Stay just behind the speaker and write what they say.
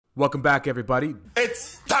Welcome back, everybody.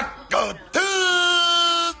 It's Taco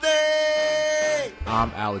Tuesday!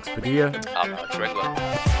 I'm Alex Padilla. I'm Alex Regla.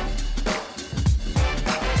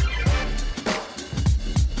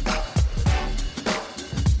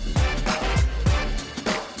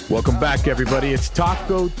 Welcome back, everybody. It's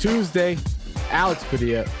Taco Tuesday. Alex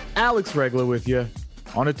Padilla, Alex Regla with you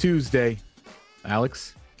on a Tuesday.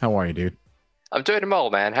 Alex, how are you, dude? I'm doing well,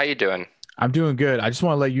 man. How you doing? I'm doing good. I just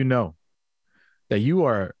want to let you know that you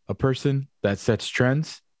are a person that sets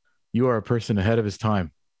trends. You are a person ahead of his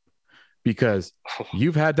time because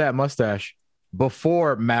you've had that mustache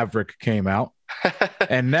before Maverick came out.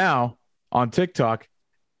 And now on TikTok,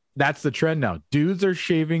 that's the trend now. Dudes are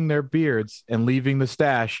shaving their beards and leaving the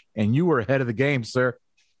stash, and you were ahead of the game, sir.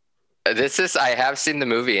 I have seen the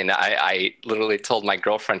movie, and I literally told my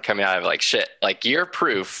girlfriend coming out of like, shit, like you're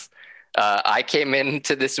proof. I came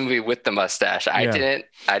into this movie with the mustache. I didn't,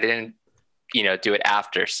 do it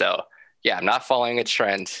after. So yeah, I'm not following a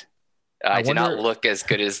trend. I did not look as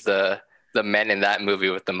good as the men in that movie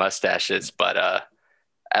with the mustaches, but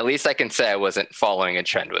at least I can say I wasn't following a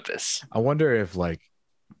trend with this. I wonder if like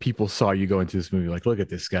people saw you go into this movie, like, look at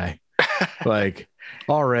this guy, like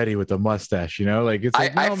already with the mustache, like it's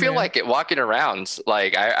like, I feel like it walking around,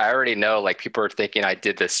 like I already know, like people are thinking I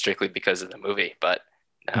did this strictly because of the movie, but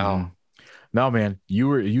no. Mm-hmm. No, man,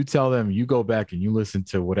 you tell them, you go back and you listen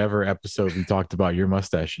to whatever episode we talked about your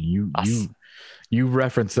mustache, and you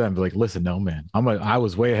reference them, like, listen, no, man, I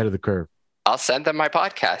was way ahead of the curve. I'll send them my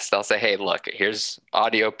podcast. I'll say, hey, look, here's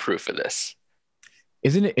audio proof of this.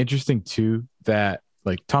 Isn't it interesting too that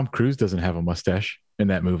like Tom Cruise doesn't have a mustache in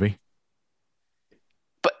that movie?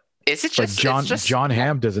 But is it just like John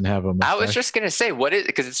Hamm doesn't have a mustache? I was just gonna say, what is,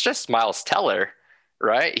 because it's just Miles Teller,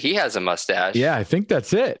 right? He has a mustache. Yeah, I think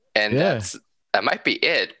that's it. And that might be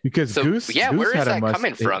it. Because Goose, where is that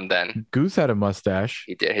coming from then? Goose had a mustache.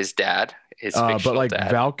 He did. His dad, but like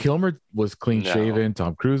dad. Val Kilmer was clean shaven.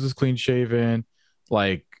 Tom Cruise was clean shaven.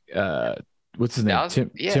 Like what's his name?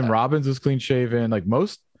 Tim Robbins was clean shaven. Like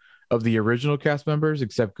most of the original cast members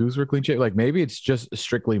except Goose were clean shaven. Like maybe it's just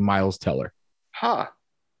strictly Miles Teller. Huh.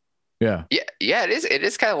 Yeah. Yeah, it is. It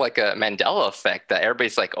is kind of like a Mandela effect that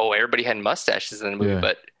everybody's like, oh, everybody had mustaches in the movie. Yeah.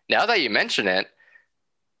 But now that you mention it,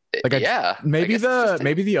 like maybe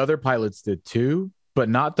the other pilots did too, but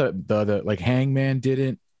not the like Hangman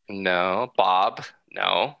didn't. No, Bob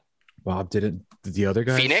didn't. Did the other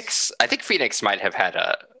guys? Phoenix, I think Phoenix might have had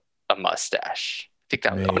a mustache. I think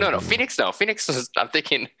that. Oh, no, Phoenix. No, Phoenix was. I'm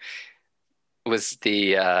thinking was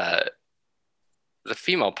the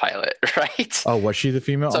female pilot, right? Oh, was she the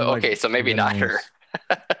female? So so maybe not her.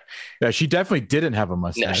 Yeah, she definitely didn't have a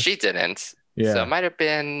mustache. No, she didn't. Yeah, so it might have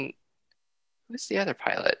been. Who's the other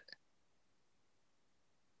pilot?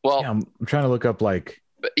 Well, yeah, I'm trying to look up like.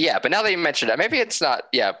 But now that you mentioned that, maybe it's not.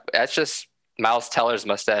 Yeah, that's just Miles Teller's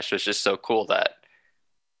mustache was just so cool that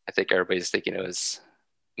I think everybody's thinking it was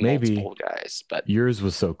multiple guys. But yours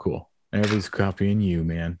was so cool. Everybody's copying you,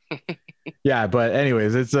 man. Yeah, but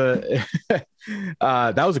anyways, it's that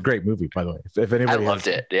was a great movie, by the way. If anybody, I loved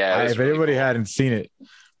it. Yeah, if anybody hadn't seen it,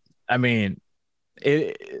 I mean,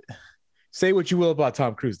 say what you will about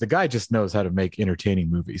Tom Cruise, the guy just knows how to make entertaining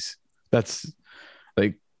movies. That's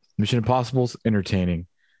like Mission Impossible's entertaining.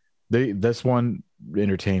 This one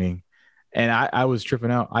entertaining, and I was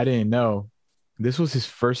tripping out. I didn't know this was his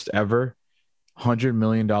first ever $100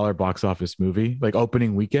 million box office movie, like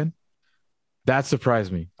opening weekend. That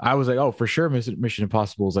surprised me. I was like, oh, for sure, Mission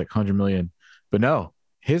Impossible is like 100 million, but no,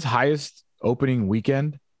 his highest opening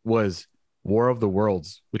weekend was War of the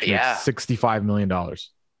Worlds, which made $65 million.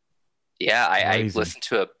 Yeah, I listened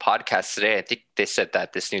to a podcast today. I think they said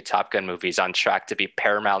that this new Top Gun movie is on track to be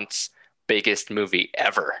Paramount's biggest movie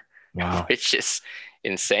ever. Wow. Which is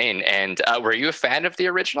insane. And were you a fan of the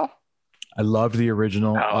original? I loved the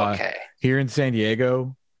original. Oh, okay. Here in San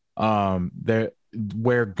Diego,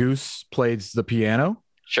 where Goose plays the piano.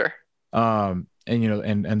 Sure. And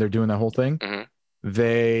they're doing that whole thing.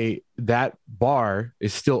 Mm-hmm. That bar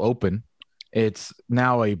is still open. It's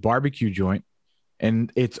now a barbecue joint.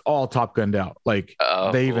 And it's all Top Gunned out. Like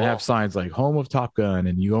they even have signs like home of Top Gun,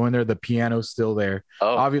 and you go in there, the piano's still there.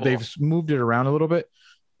 Obviously, they've moved it around a little bit,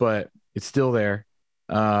 but it's still there.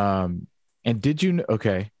 And did you?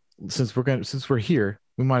 Okay, since we're here,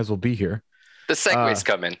 we might as well be here. The segue's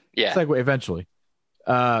coming. Yeah, segue eventually.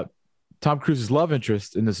 Tom Cruise's love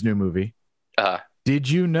interest in this new movie. Did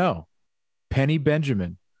you know Penny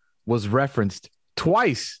Benjamin was referenced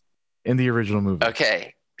twice in the original movie?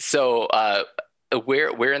 Okay, so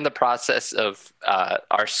we're in the process of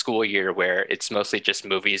our school year where it's mostly just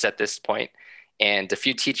movies at this point, and a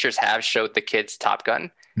few teachers have showed the kids Top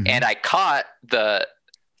Gun, and I caught the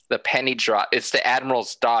the penny drop. It's the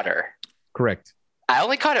Admiral's daughter. Correct. I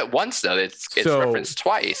only caught it once though. It's referenced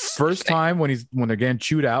twice. First time when they're getting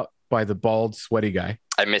chewed out by the bald, sweaty guy.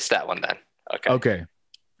 I missed that one then. Okay.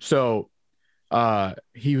 So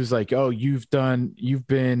he was like, "Oh, you've been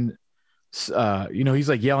he's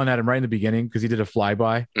like yelling at him right in the beginning because he did a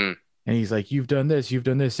flyby. And he's like, you've done this,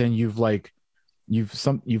 and you've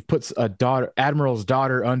put Admiral's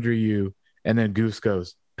daughter under you." And then Goose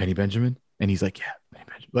goes, "Penny Benjamin?" And he's like, "Yeah, Penny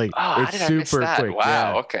Benjamin." Like, it's super quick.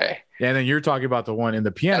 Wow. Yeah. Okay. And then you're talking about the one in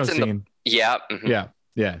the piano scene. Yeah. Mm-hmm.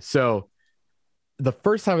 Yeah. So the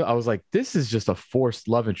first time I was like, this is just a forced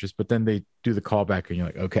love interest, but then they do the callback and you're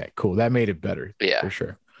like, okay, cool. That made it better. Yeah, for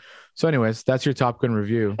sure. So anyways, that's your Top Gun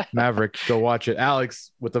review. Maverick, go watch it.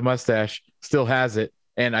 Alex with the mustache still has it.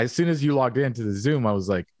 And as soon as you logged into the Zoom, I was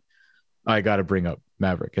like, I got to bring up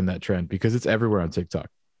Maverick and that trend because it's everywhere on TikTok.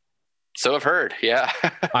 So I've heard. Yeah.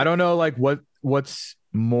 I don't know like what's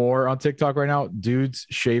more on TikTok right now, dudes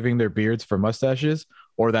shaving their beards for mustaches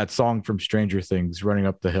or that song from Stranger Things, Running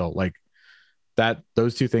Up the Hill. Like that,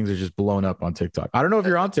 those two things are just blown up on TikTok. I don't know if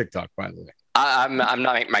you're on TikTok, by the way. I'm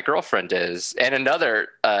not. My girlfriend is. And another,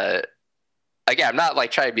 again, I'm not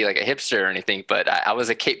like trying to be like a hipster or anything, but I was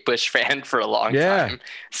a Kate Bush fan for a long time.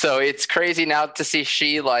 So it's crazy now to see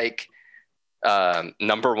she like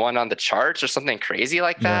number one on the charts or something crazy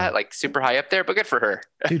like that, like super high up there, but good for her.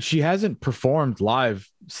 Dude, she hasn't performed live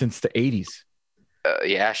since the 80s.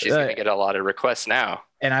 Yeah, she's gonna get a lot of requests now.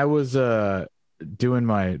 And I was doing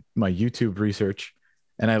my YouTube research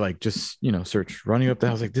and I like just searched Running Up the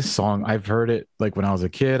Hill. I was like, this song, I've heard it like when I was a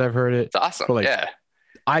kid. I've heard it. It's awesome. But, like, yeah,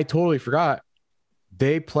 I totally forgot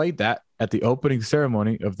they played that at the opening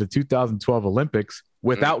ceremony of the 2012 Olympics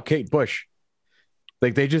without Kate Bush.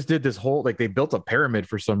 Like they just did this whole, like they built a pyramid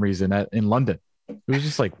for some reason in London. It was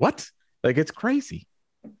just like, what? Like, it's crazy.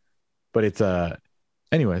 But it's,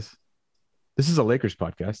 anyways, this is a Lakers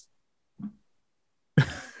podcast.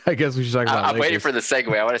 I guess we should talk about I'm Lakers. waiting for the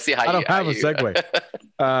segue. I want to see how I don't have a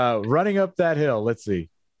segue. Running Up That Hill. Let's see.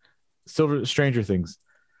 Stranger Things.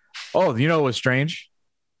 Oh, you know what was strange?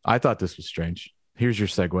 I thought this was strange. Here's your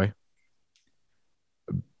segue.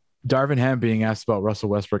 Darvin Ham being asked about Russell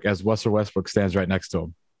Westbrook as Russell Westbrook stands right next to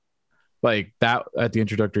him. Like that at the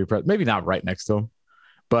introductory press, maybe not right next to him,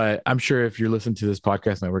 but I'm sure if you're listening to this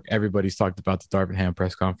podcast network, everybody's talked about the Darvin Ham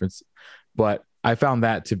press conference. But I found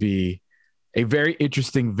that to be a very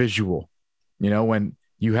interesting visual, when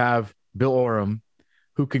you have Bill Oram,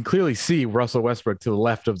 who can clearly see Russell Westbrook to the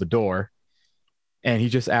left of the door. And he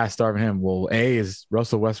just asked Darvin Ham, well, A, is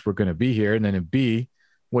Russell Westbrook going to be here? And then in B,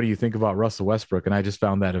 what do you think about Russell Westbrook? And I just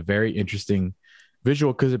found that a very interesting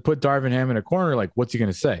visual because it put Darvin Ham in a corner. Like, what's he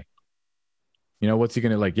going to say? What's he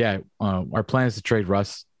going to like? Yeah, our plan is to trade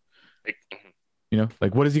Russ.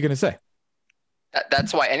 Like, what is he going to say?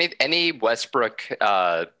 That's why any Westbrook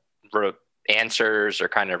answers or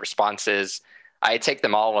kind of responses, I take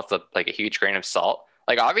them all with a huge grain of salt.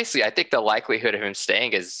 Like, obviously, I think the likelihood of him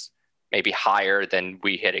staying is maybe higher than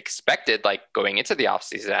we had expected, like going into the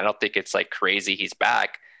offseason. I don't think it's like crazy he's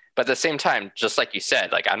back. But at the same time, just like you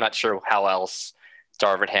said, like I'm not sure how else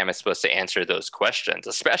Darvin Ham is supposed to answer those questions,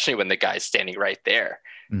 especially when the guy's standing right there.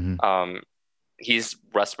 Mm-hmm.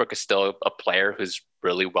 Westbrook is still a player who's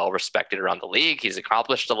really well respected around the league. He's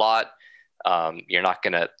accomplished a lot. You're not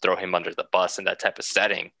going to throw him under the bus in that type of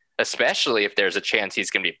setting, especially if there's a chance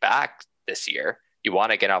he's going to be back this year. You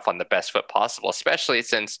want to get off on the best foot possible, especially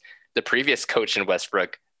since the previous coach in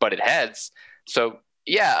Westbrook butted heads. So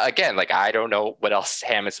yeah, again, like I don't know what else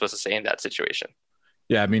Ham is supposed to say in that situation.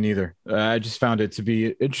 Yeah, me neither. I just found it to be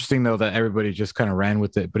interesting though that everybody just kind of ran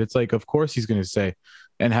with it. But it's like, of course he's going to say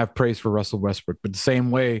and have praise for Russell Westbrook. But the same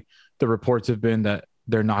way the reports have been that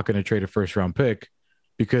they're not going to trade a first round pick,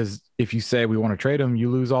 because if you say we want to trade him, you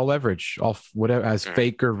lose all leverage, off whatever, as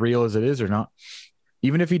fake or real as it is or not.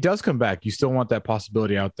 Even if he does come back, you still want that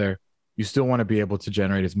possibility out there. You still want to be able to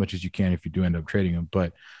generate as much as you can if you do end up trading him.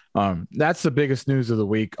 But that's the biggest news of the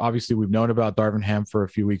week. Obviously, we've known about Darvin Ham for a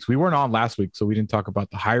few weeks. We weren't on last week, so we didn't talk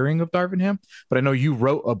about the hiring of Darvin Ham. But I know you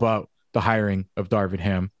wrote about the hiring of Darvin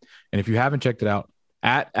Ham. And if you haven't checked it out,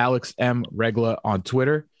 at Alex M. Regla on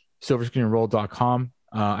Twitter, silverscreenroll.com.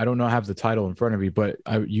 I don't know, I have the title in front of me, but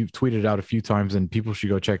you've tweeted it out a few times and people should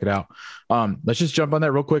go check it out. Let's just jump on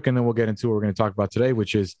that real quick and then we'll get into what we're going to talk about today,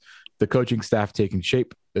 which is the coaching staff taking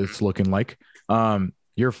shape. It's looking like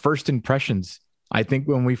your first impressions. I think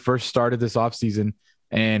when we first started this offseason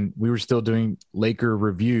and we were still doing Laker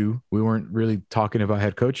review, we weren't really talking about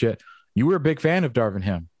head coach yet. You were a big fan of Darvin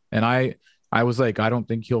Ham. And I was like, I don't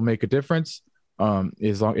think he'll make a difference.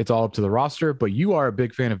 It's all up to the roster, but you are a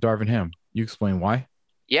big fan of Darvin Ham. You explain why.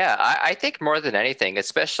 Yeah, I think more than anything,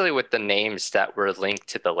 especially with the names that were linked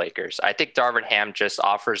to the Lakers, I think Darvin Ham just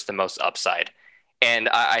offers the most upside. And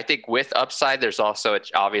I think with upside, there's also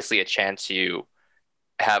obviously a chance you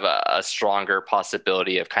have a stronger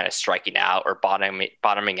possibility of kind of striking out or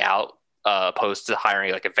bottoming out, opposed to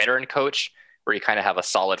hiring like a veteran coach where you kind of have a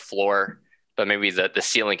solid floor, but maybe the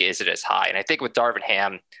ceiling isn't as high. And I think with Darvin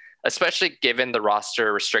Ham, especially given the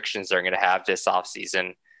roster restrictions they're going to have this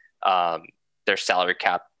offseason, their salary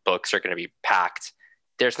cap books are going to be packed.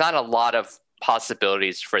 There's not a lot of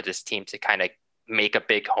possibilities for this team to kind of make a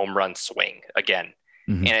big home run swing again.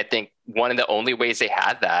 Mm-hmm. And I think one of the only ways they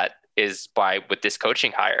had that is with this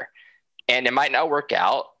coaching hire. And it might not work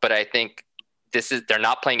out, but I think they're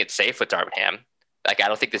not playing it safe with Darvin Ham. Like, I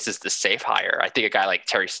don't think this is the safe hire. I think a guy like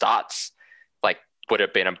Terry Stotts would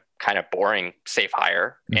have been a kind of boring safe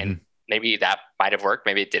hire. Mm-hmm. And maybe that might have worked,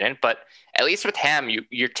 maybe it didn't. But at least with Ham,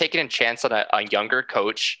 you're taking a chance on a younger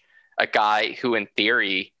coach, a guy who in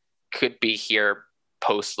theory could be here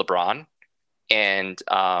post LeBron. And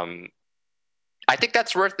I think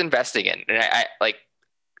that's worth investing in. And I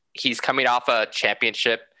he's coming off a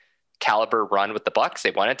championship caliber run with the Bucks.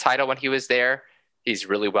 They won a title when he was there. He's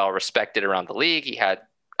really well respected around the league. He had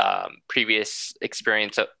previous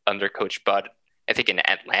experience under Coach Bud, I think in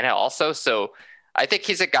Atlanta also. So I think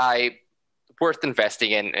he's a guy worth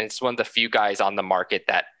investing in. And it's one of the few guys on the market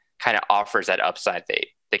that kind of offers that upside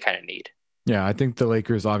they kind of need. Yeah, I think the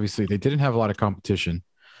Lakers, obviously, they didn't have a lot of competition.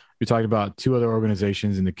 You're talking about two other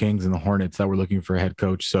organizations in the Kings and the Hornets that were looking for a head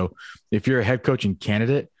coach. So if you're a head coaching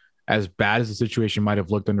candidate, as bad as the situation might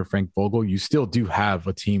have looked under Frank Vogel, you still do have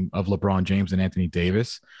a team of LeBron James and Anthony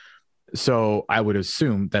Davis. So I would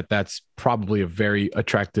assume that that's probably a very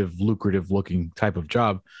attractive, lucrative looking type of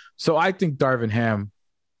job. So I think Darvin Ham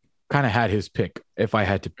kind of had his pick. If I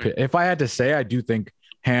had to say, I do think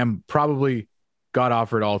Ham probably got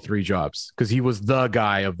offered all three jobs because he was the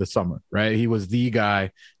guy of the summer, right? He was the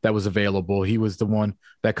guy that was available. He was the one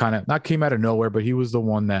that kind of not came out of nowhere, but he was the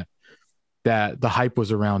one that the hype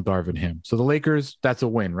was around Darvin Ham. So the Lakers, that's a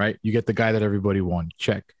win, right? You get the guy that everybody wanted.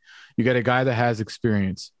 Check. You get a guy that has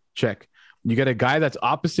experience. Check. You get a guy that's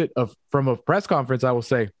opposite from a press conference, I will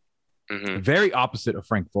say, very opposite of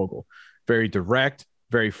Frank Vogel. Very direct,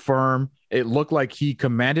 very firm. It looked like he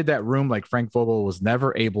commanded that room like Frank Vogel was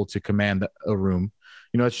never able to command a room.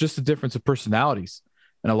 You know, it's just a difference of personalities.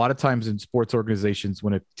 And a lot of times in sports organizations,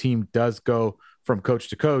 when a team does go from coach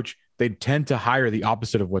to coach, they tend to hire the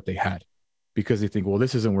opposite of what they had because they think, well,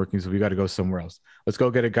 this isn't working, so we got to go somewhere else. Let's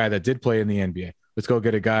go get a guy that did play in the NBA. Let's go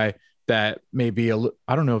get a guy that may be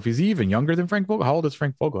I don't know if he's even younger than Frank Vogel. How old is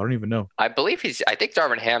Frank Vogel? I don't even know. I think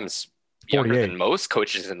Darvin Ham's younger than most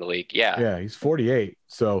coaches in the league. Yeah, he's 48.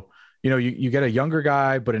 So, you know, you get a younger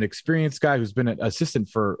guy, but an experienced guy who's been an assistant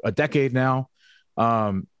for a decade now.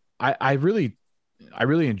 I really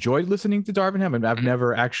enjoyed listening to Darvin Ham, and I've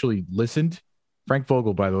never actually listened. Frank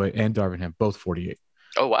Vogel, by the way, and Darvin Ham, both 48.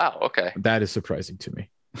 Oh, wow. Okay. That is surprising to me.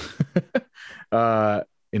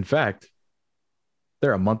 In fact,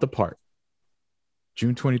 they're a month apart,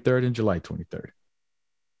 June 23rd and July 23rd.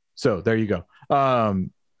 So there you go.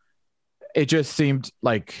 It just seemed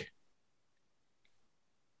like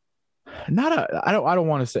I don't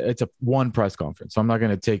want to say it's a one press conference, so I'm not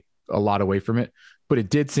going to take a lot away from it, but it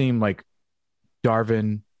did seem like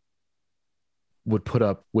Darvin would put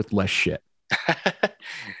up with less shit.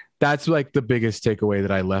 That's like the biggest takeaway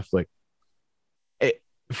that I left. Like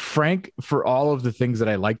Frank, for all of the things that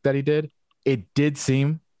I liked that he did, it did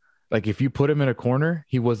seem like if you put him in a corner,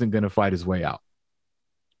 he wasn't going to fight his way out.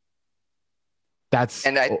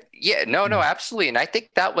 Absolutely. And I think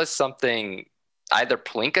that was something either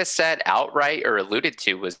Pelinka said outright or alluded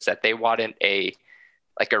to, was that they wanted a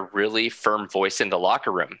really firm voice in the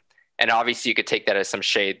locker room. And obviously you could take that as some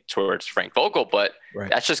shade towards Frank Vogel, but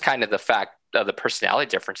That's just kind of the fact of the personality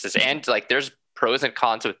differences. And like, there's pros and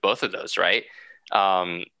cons with both of those. Right.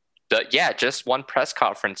 Just one press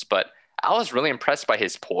conference, but I was really impressed by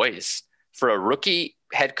his poise for a rookie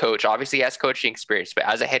head coach. Obviously he has coaching experience, but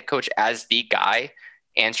as a head coach, as the guy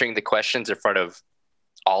answering the questions in front of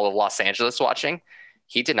all of Los Angeles watching,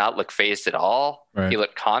 he did not look phased at all. Right. He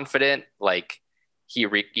looked confident. Like he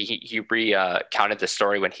recounted the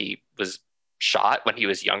story when he was shot when he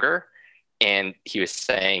was younger. And he was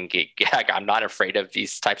saying, I'm not afraid of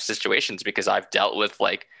these types of situations because I've dealt with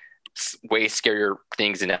like way scarier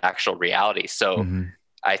things in actual reality. So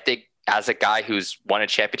I think as a guy who's won a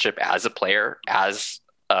championship as a player, as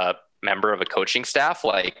a member of a coaching staff,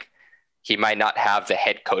 like he might not have the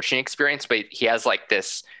head coaching experience, but he has like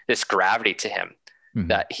this gravity to him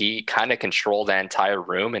that he kind of controlled the entire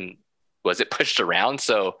room and wasn't pushed around.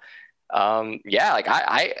 So Yeah, like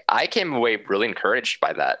I came away really encouraged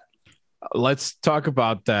by that. Let's talk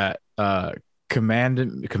about that.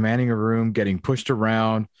 Commanding a room, getting pushed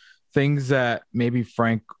around, things that maybe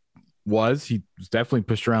Frank he was definitely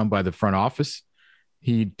pushed around by the front office.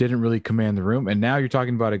 He didn't really command the room. And now you're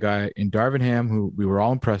talking about a guy in Darvin Ham who we were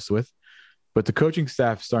all impressed with, but the coaching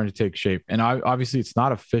staff is starting to take shape. And obviously it's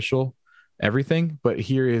not official everything, but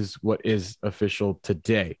here is what is official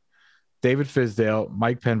today. David Fizdale,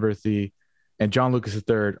 Mike Penberthy, and John Lucas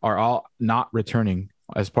III are all not returning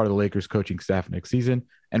as part of the Lakers coaching staff next season.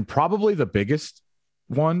 And probably the biggest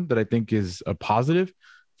one that I think is a positive,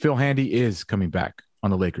 Phil Handy is coming back on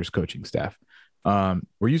the Lakers coaching staff.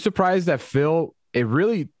 Were you surprised that Phil,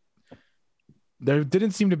 there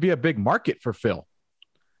didn't seem to be a big market for Phil,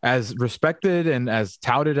 as respected and as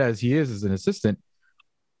touted as he is as an assistant?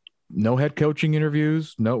 No head coaching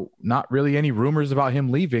interviews, not really any rumors about him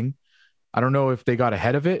leaving. I don't know if they got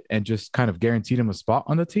ahead of it and just kind of guaranteed him a spot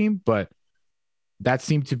on the team, but that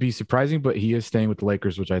seemed to be surprising. But he is staying with the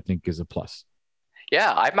Lakers, which I think is a plus.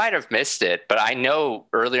 Yeah, I might have missed it, but I know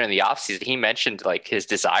earlier in the offseason he mentioned like his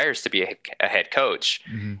desires to be a head coach.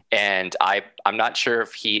 Mm-hmm. And I'm not sure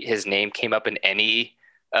if his name came up in any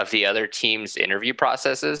of the other teams' interview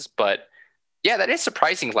processes, but yeah, that is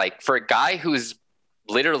surprising. Like for a guy who's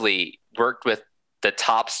literally worked with the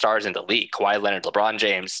top stars in the league, Kawhi Leonard, LeBron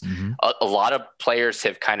James, mm-hmm. a lot of players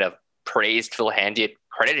have kind of praised Phil Handy,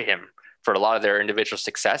 credited him for a lot of their individual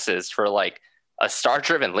successes. For like a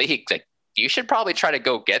star-driven league, like you should probably try to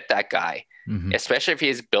go get that guy, mm-hmm. especially if he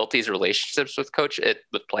has built these relationships with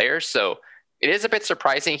with players. So it is a bit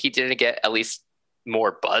surprising he didn't get at least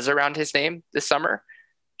more buzz around his name this summer.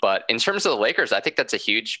 But in terms of the Lakers, I think that's a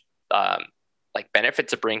huge benefit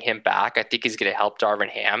to bring him back. I think he's going to help Darvin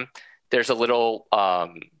Ham. There's a little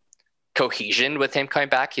cohesion with him coming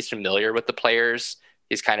back. He's familiar with the players.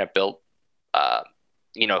 He's kind of built,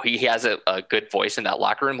 he has a good voice in that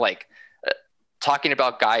locker room. Like talking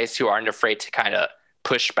about guys who aren't afraid to kind of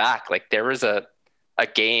push back. Like there was a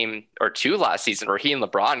game or two last season where he and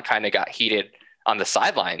LeBron kind of got heated on the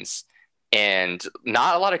sidelines, and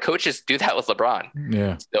not a lot of coaches do that with LeBron.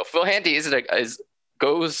 Yeah. So Phil Handy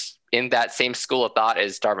goes in that same school of thought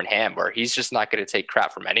as Darvin Ham, where he's just not going to take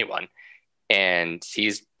crap from anyone. And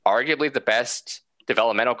he's arguably the best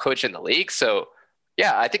developmental coach in the league. So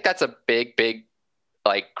yeah, I think that's a big,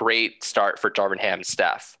 great start for Darvin Ham's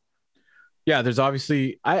staff. Yeah, there's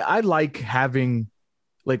obviously I like having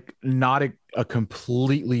not a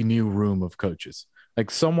completely new room of coaches,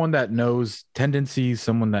 like someone that knows tendencies,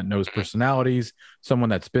 someone that knows personalities, someone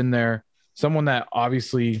that's been there, someone that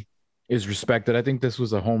obviously is respected. I think this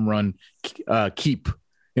was a home run keep.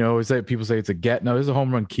 People say it's a get. No, this is a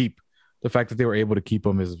home run keep. The fact that they were able to keep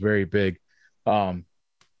him is very big.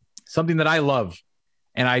 Something that I love,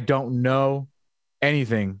 and I don't know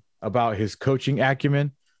anything about his coaching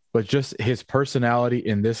acumen, but just his personality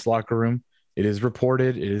in this locker room. It is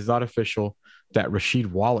reported, it is not official, that Rasheed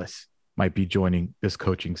Wallace might be joining this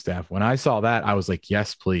coaching staff. When I saw that, I was like,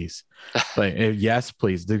 yes, please. Yes,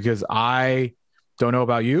 please. Because I don't know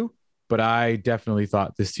about you, but I definitely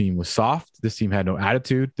thought this team was soft. This team had no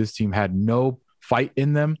attitude. This team had no fight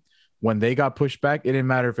in them. When they got pushed back, it didn't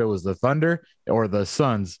matter if it was the Thunder or the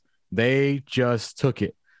Suns. They just took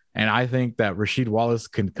it. And I think that Rasheed Wallace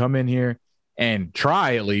can come in here and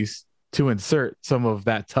try at least to insert some of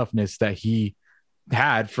that toughness that he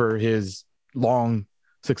had for his long,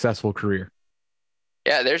 successful career.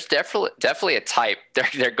 Yeah, there's definitely a type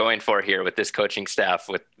they're going for here with this coaching staff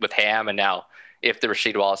with Ham, and now if the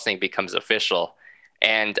Rasheed Wallace thing becomes official.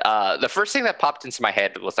 And the first thing that popped into my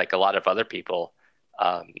head was like a lot of other people.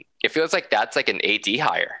 It feels like that's like an AD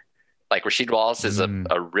hire. Like Rasheed Wallace is a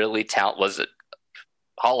really was a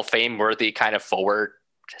Hall of Fame worthy kind of forward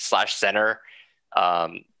 / center,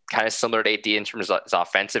 kind of similar to AD in terms of his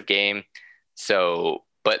offensive game. So,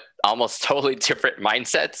 but almost totally different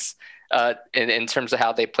mindsets in terms of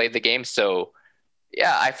how they played the game. So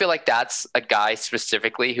yeah, I feel like that's a guy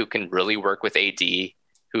specifically who can really work with AD,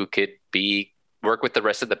 who could work with the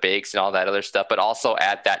rest of the bigs and all that other stuff, but also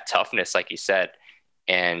add that toughness, like you said.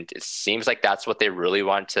 And it seems like that's what they really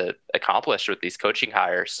want to accomplish with these coaching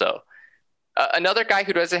hires. So another guy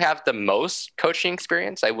who doesn't have the most coaching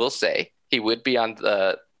experience, I will say, he would be on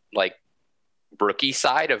the rookie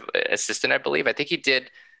side of assistant, I believe. I think he did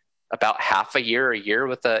about half a year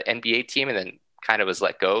with the NBA team and then kind of was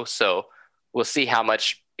let go. So we'll see how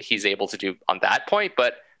much he's able to do on that point.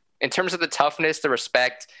 But in terms of the toughness, the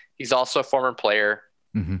respect, he's also a former player.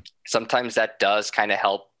 Mm-hmm. Sometimes that does kind of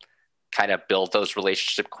help kind of build those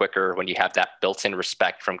relationships quicker when you have that built-in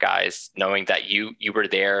respect from guys, knowing that you were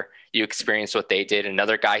there, you experienced what they did.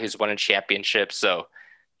 Another guy who's won a championship. So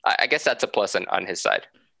I guess that's a plus on his side.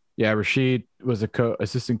 Yeah, Rasheed was a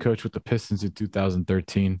assistant coach with the Pistons in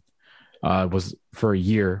 2013. Was for a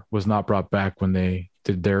year, was not brought back when they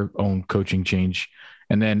did their own coaching change.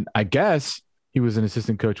 And then I guess he was an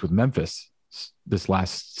assistant coach with Memphis this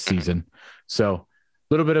last season. So a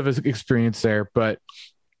little bit of his experience there. But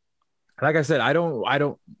like I said, I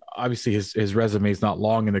don't obviously his resume is not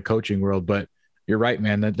long in the coaching world, but you're right,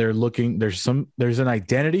 man, that they're looking, there's an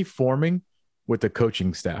identity forming with the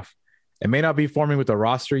coaching staff. It may not be forming with the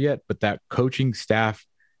roster yet, but that coaching staff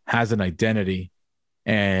has an identity,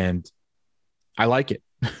 and I like it.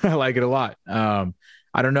 I like it a lot.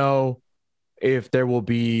 I don't know if there will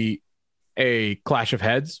be a clash of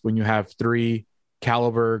heads when you have three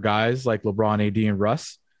caliber guys like LeBron, AD, and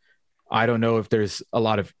Russ. I don't know if there's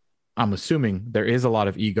I'm assuming there is a lot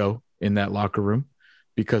of ego in that locker room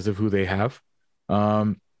because of who they have.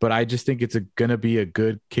 But I just think it's going to be a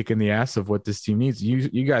good kick in the ass of what this team needs.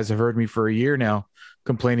 You guys have heard me for a year now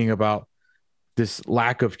complaining about this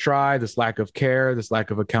lack of try, this lack of care, this lack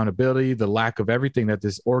of accountability, the lack of everything that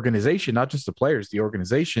this organization, not just the players, the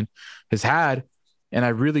organization has had. And I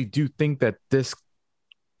really do think that this,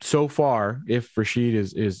 so far, if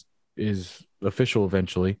Rasheed is official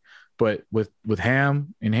eventually, but with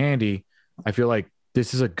Ham and Handy, I feel like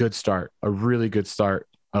this is a good start, a really good start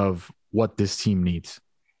of what this team needs.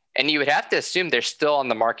 And you would have to assume they're still on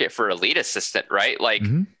the market for a lead assistant, right? Like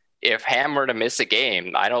if Ham were to miss a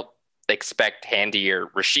game, I don't expect Handy or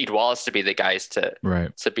Rasheed Wallace to be the guys to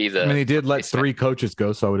be the. I mean, they did let 3 coaches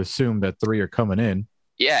go, so I would assume that 3 are coming in.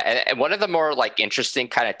 Yeah, and one of the more like interesting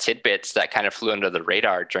kind of tidbits that kind of flew under the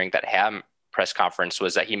radar during that Ham press conference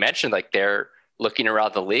was that he mentioned like they're looking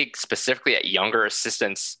around the league specifically at younger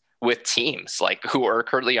assistants with teams, like who are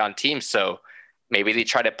currently on teams. So maybe they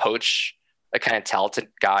try to poach a kind of talented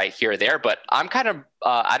guy here or there, but I'm kind of,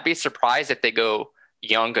 I'd be surprised if they go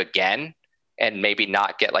young again and maybe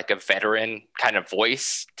not get like a veteran kind of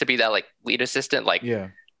voice to be that like lead assistant. Like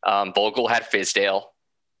Vogel had Fizdale,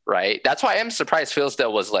 right? That's why I'm surprised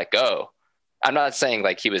Fizdale was let go. I'm not saying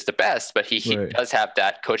like he was the best, but he does have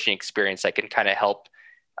that coaching experience that can kind of help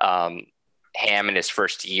Ham in his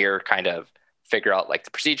first year kind of figure out like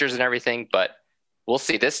the procedures and everything. But we'll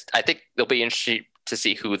see. This, I think it'll be interesting to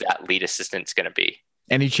see who that lead assistant is going to be.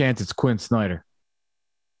 Any chance it's Quinn Snyder?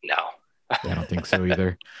 No. I don't think so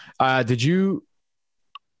either. Did you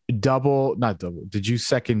did you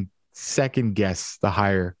second guess the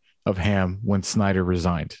hire of Ham when Snyder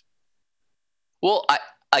resigned? Well,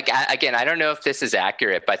 I don't know if this is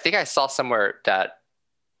accurate, but I think I saw somewhere that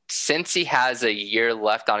since he has a year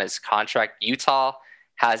left on his contract, Utah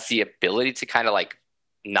has the ability to kind of like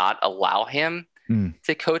not allow him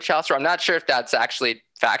to coach elsewhere. I'm not sure if that's actually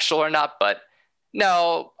factual or not, but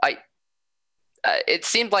no, it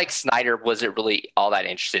seemed like Snyder wasn't really all that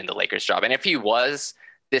interested in the Lakers job. And if he was,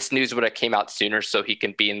 this news would have came out sooner so he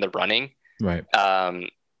can be in the running. Right. I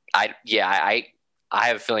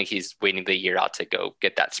have a feeling he's waiting the year out to go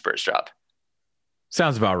get that Spurs job.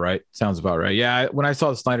 Sounds about right. Yeah. When I saw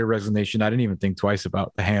the Snyder resignation, I didn't even think twice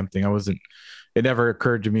about the Ham thing. It never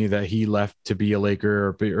occurred to me that he left to be a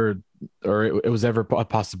Laker or it was ever a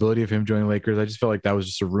possibility of him joining Lakers. I just felt like that was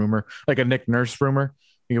just a rumor, like a Nick Nurse rumor.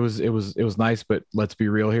 It was nice, but let's be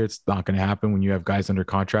real here. It's not going to happen when you have guys under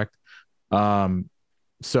contract.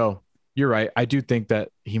 So you're right. I do think that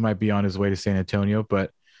he might be on his way to San Antonio,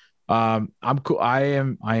 but I'm cool. I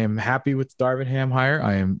am happy with the Darvin Ham hire.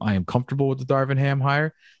 I am comfortable with the Darvin Ham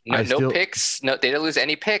hire. No picks. No, they didn't lose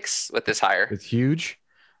any picks with this hire. It's huge.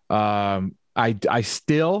 I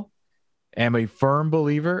still am a firm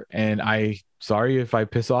believer, and sorry if I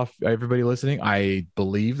piss off everybody listening. I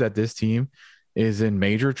believe that this team is in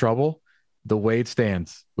major trouble the way it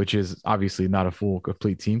stands, which is obviously not a full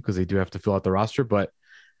complete team because they do have to fill out the roster, but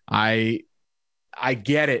I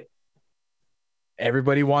get it.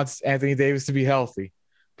 Everybody wants Anthony Davis to be healthy,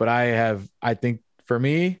 but I think for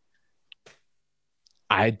me,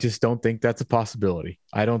 I just don't think that's a possibility.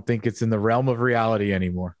 I don't think it's in the realm of reality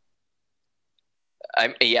anymore. I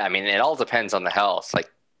mean, it all depends on the health. Like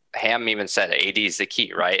Ham even said, AD is the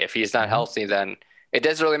key, right? If he's not healthy, then it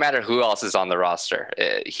doesn't really matter who else is on the roster.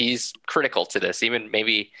 He's critical to this, even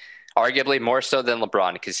maybe arguably more so than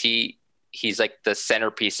LeBron, because he's like the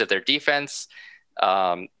centerpiece of their defense.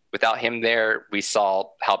 Without him there, we saw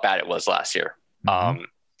how bad it was last year. And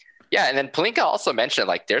then Pelinka also mentioned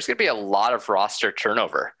like there's going to be a lot of roster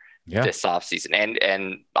turnover this offseason.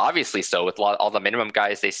 And obviously so with all the minimum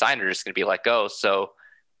guys they signed are just going to be let go. So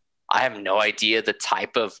I have no idea the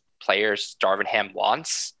type of players Darvin Ham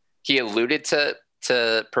wants. He alluded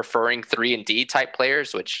to preferring 3-and-D type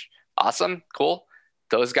players, which awesome, cool.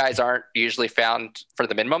 Those guys aren't usually found for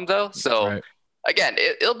the minimum though. So again,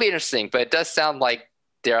 it'll be interesting, but it does sound like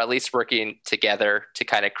they're at least working together to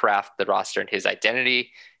kind of craft the roster and his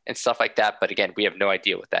identity and stuff like that. But again, we have no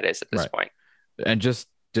idea what that is at this point. And just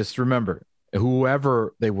remember,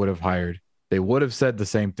 whoever they would have hired, they would have said the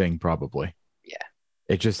same thing probably. Yeah.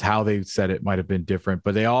 It's just how they said it might have been different,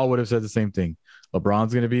 but they all would have said the same thing.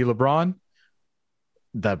 LeBron's going to be LeBron.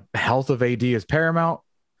 The health of AD is paramount.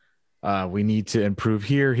 We need to improve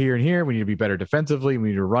here, here, and here. We need to be better defensively. We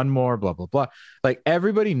need to run more, blah, blah, blah. Like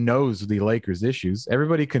everybody knows the Lakers issues.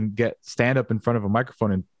 Everybody can stand up in front of a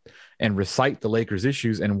microphone and recite the Lakers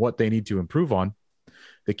issues and what they need to improve on.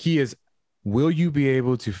 The key is, will you be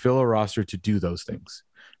able to fill a roster to do those things?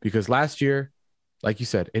 Because last year, like you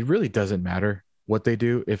said, it really doesn't matter what they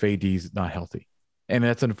do if AD is not healthy. And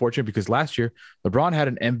that's unfortunate because last year, LeBron had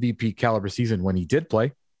an MVP caliber season when he did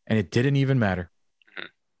play, and it didn't even matter.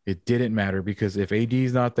 It didn't matter because if AD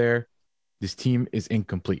is not there, this team is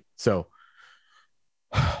incomplete. So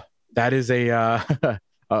that is the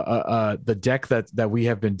deck that we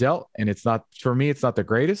have been dealt, and it's not, for me, it's not the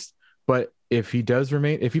greatest. But if he does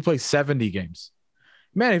remain, if he plays 70 games,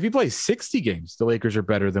 man, if he plays 60 games, the Lakers are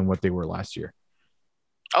better than what they were last year.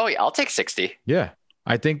 Oh yeah, I'll take 60. Yeah,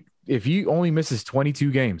 I think if he only misses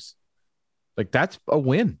 22 games, like that's a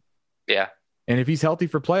win. Yeah, and if he's healthy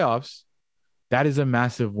for playoffs, that is a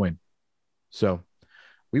massive win. So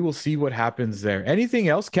we will see what happens there. Anything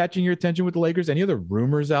else catching your attention with the Lakers? Any other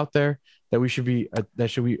rumors out there that we should be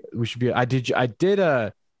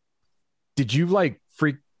did you like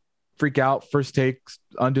freak out? First Take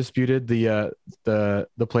undisputed the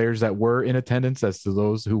players that were in attendance as to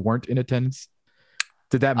those who weren't in attendance.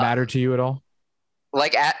 Did that matter to you at all?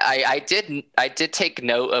 Like I did take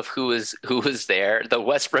note of who was there. The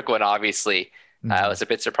Westbrook one, obviously. I was a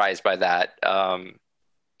bit surprised by that.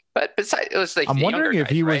 But besides, it was like I'm wondering if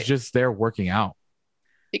guys, he was right? just there working out.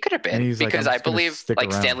 He could have been because I believe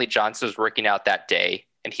like Stanley Johnson was working out that day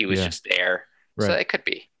and he was just there. Right. So it could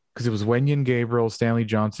be. Because it was Wenyen Gabriel, Stanley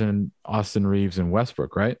Johnson, Austin Reeves, and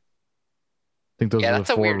Westbrook, right? I think those are that's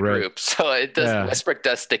the four a weird group. So it does. Westbrook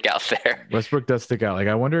does stick out there. Westbrook does stick out. Like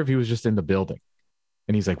I wonder if he was just in the building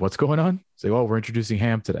and he's like, "What's going on?" Say, "Oh, we're introducing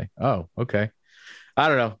Ham today." Oh, okay. I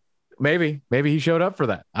don't know. Maybe he showed up for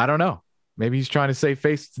that. I don't know. Maybe he's trying to save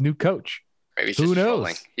face to the new coach. Maybe he's just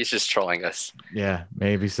trolling. He's just trolling us. Yeah,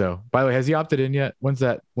 maybe so. By the way, has he opted in yet? When does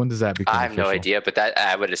that become I have official? No idea, but that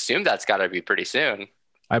I would assume that's got to be pretty soon.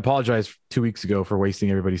 I apologize 2 weeks ago for wasting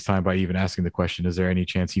everybody's time by even asking the question, is there any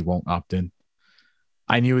chance he won't opt in?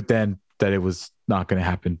 I knew it then that it was not going to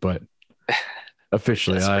happen, but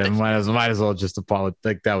officially I might as well just apologize.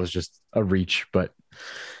 Like that was just a reach, but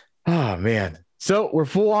oh man. So we're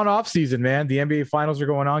full on off season, man. The NBA finals are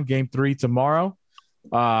going on. Game 3 tomorrow.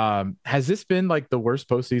 Has this been like the worst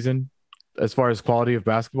postseason as far as quality of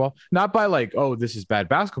basketball? Not by like, oh, this is bad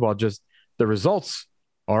basketball. Just the results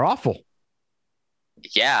are awful.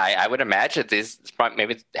 Yeah, I would imagine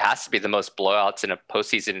maybe it has to be the most blowouts in a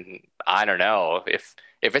postseason. I don't know if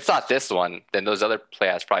it's not this one, then those other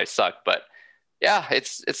playoffs probably suck. But yeah,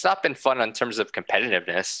 it's not been fun in terms of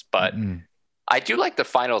competitiveness. But I do like the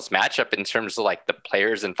finals matchup in terms of like the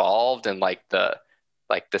players involved and like the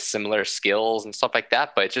similar skills and stuff like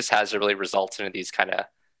that. But it just hasn't really resulted in these kind of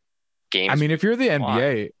games. I mean, if you're the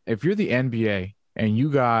NBA and you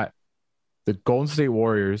got the Golden State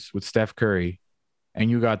Warriors with Steph Curry and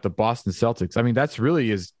you got the Boston Celtics, I mean, that's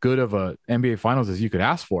really as good of a NBA finals as you could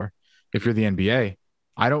ask for if you're the NBA.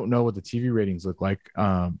 I don't know what the TV ratings look like.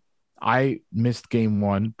 I missed game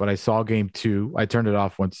 1, but I saw game 2. I turned it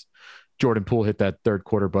off once Jordan Poole hit that third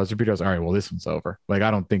quarter buzzer beater. I was all right, well, this one's over. Like,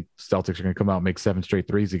 I don't think Celtics are going to come out and make 7 straight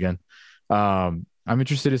threes again. I'm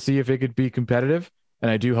interested to see if it could be competitive. And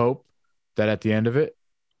I do hope that at the end of it,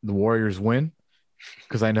 the Warriors win,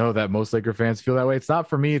 because I know that most Laker fans feel that way. It's not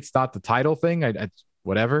for me. It's not the title thing.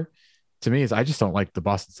 Whatever. To me, I just don't like the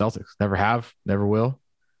Boston Celtics. Never have, never will.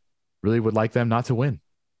 Really would like them not to win.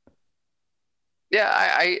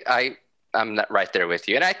 Yeah, I'm not right there with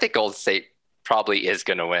you. And I think Golden State probably is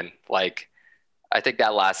going to win. Like, I think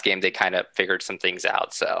that last game, they kind of figured some things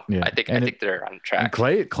out. So yeah. I think they're on track.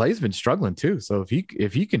 And Clay's been struggling too. So if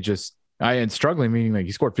he can just, and struggling, meaning like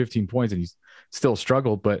he scored 15 points and he's still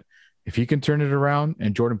struggled, but if he can turn it around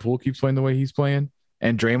and Jordan Poole keeps playing the way he's playing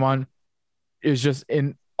and Draymond is just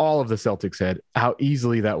in all of the Celtics head, how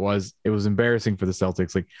easily that was. It was embarrassing for the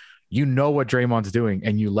Celtics. Like, you know what Draymond's doing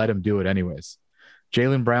and you let him do it anyways.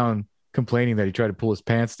 Jaylen Brown complaining that he tried to pull his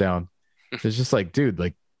pants down. It's just like, dude,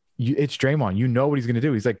 like, it's Draymond. You know what he's going to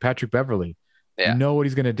do. He's like Patrick Beverly. Yeah. You know what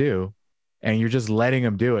he's going to do, and you're just letting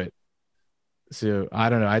him do it. So I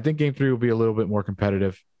don't know. I think game 3 will be a little bit more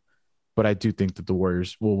competitive, but I do think that the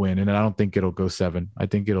Warriors will win, and I don't think it'll go 7. I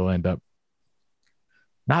think it'll end up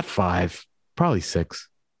not 5, probably 6.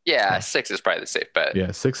 Yeah, 6 is probably the safe bet.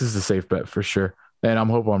 Yeah, 6 is the safe bet for sure. And I'm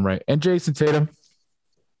hoping I'm right. And Jason Tatum,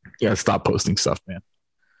 yeah, stop posting stuff, man.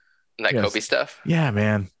 That Kobe stuff. Yeah,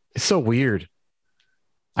 man, it's so weird.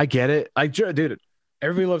 I get it. Dude,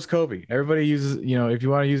 everybody loves Kobe. Everybody uses, if you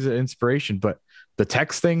want to use it inspiration, but the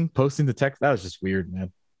text thing, posting the text, that was just weird,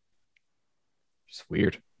 man. Just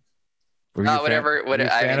weird. Whatever. Were you a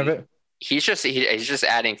fan of it? He's just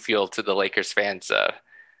adding fuel to the Lakers fans.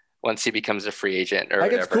 Once he becomes a free agent or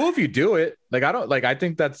whatever. It's cool if you do it. I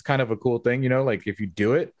think that's kind of a cool thing, like if you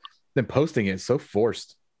do it, then posting it is so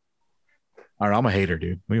forced. All right, I'm a hater,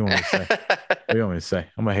 dude. What do you want me to say? What do you want me to say?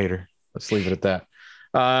 I'm a hater. Let's leave it at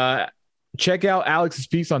that. Check out Alex's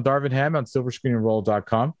piece on Darvin Ham on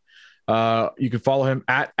silverscreenandroll.com. You can follow him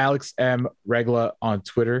at Alex M. Regla on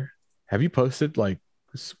Twitter. Have you posted like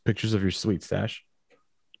pictures of your sweet stash?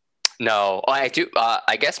 No, I do.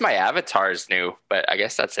 I guess my avatar is new, but I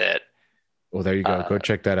guess that's it. Well, there you go. Go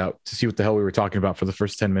check that out to see what the hell we were talking about for the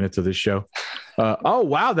first 10 minutes of this show. Oh,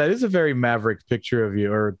 wow. That is a very Maverick picture of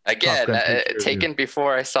you. Or again, taken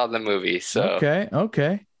before I saw the movie. So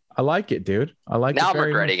okay. I like it, dude. I like now it. I'm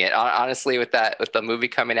regretting it. Honestly, with the movie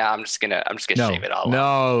coming out, I'm just gonna shave it all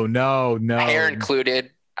off. No. Hair included.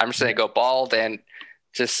 I'm just gonna go bald and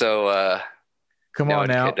just so come on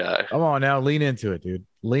now. Lean into it, dude.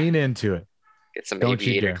 Lean into it. Get some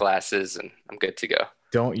aviator glasses and I'm good to go.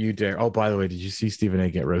 Don't you dare. Oh, by the way, did you see Stephen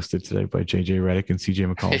A get roasted today by JJ Redick and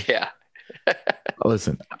CJ McCollum? Yeah.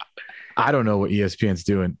 Listen, I don't know what ESPN's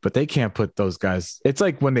doing, but they can't put those guys. It's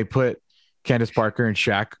like when they put Candace Parker and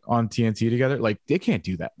Shaq on TNT together. Like, they can't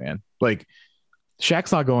do that, man. Like,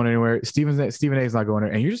 Shaq's not going anywhere. Stephen A is not going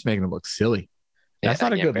anywhere. And you're just making them look silly. That's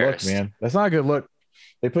not a good look, man. That's not a good look.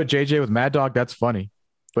 They put JJ with Mad Dog. That's funny.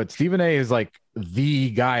 But Stephen A is like the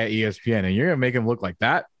guy at ESPN, and you're gonna make him look like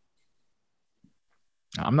that.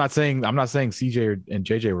 I'm not saying CJ and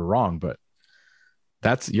JJ were wrong, but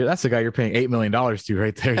that's the guy you're paying $8 million to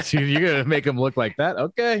right there. So you're gonna make him look like that.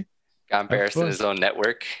 Okay. Got embarrassed in his own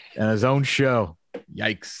network and his own show.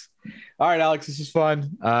 Yikes. All right, Alex, this is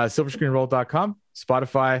fun. Silverscreenroll.com,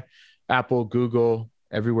 Spotify, Apple, Google,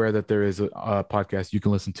 everywhere that there is a podcast, you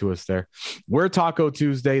can listen to us there. We're Taco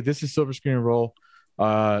Tuesday. This is Silver Screen and Roll.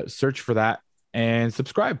 Search for that and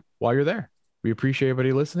subscribe while you're there. We appreciate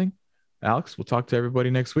everybody listening. Alex, we'll talk to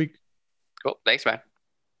everybody next week. Cool. Thanks, man.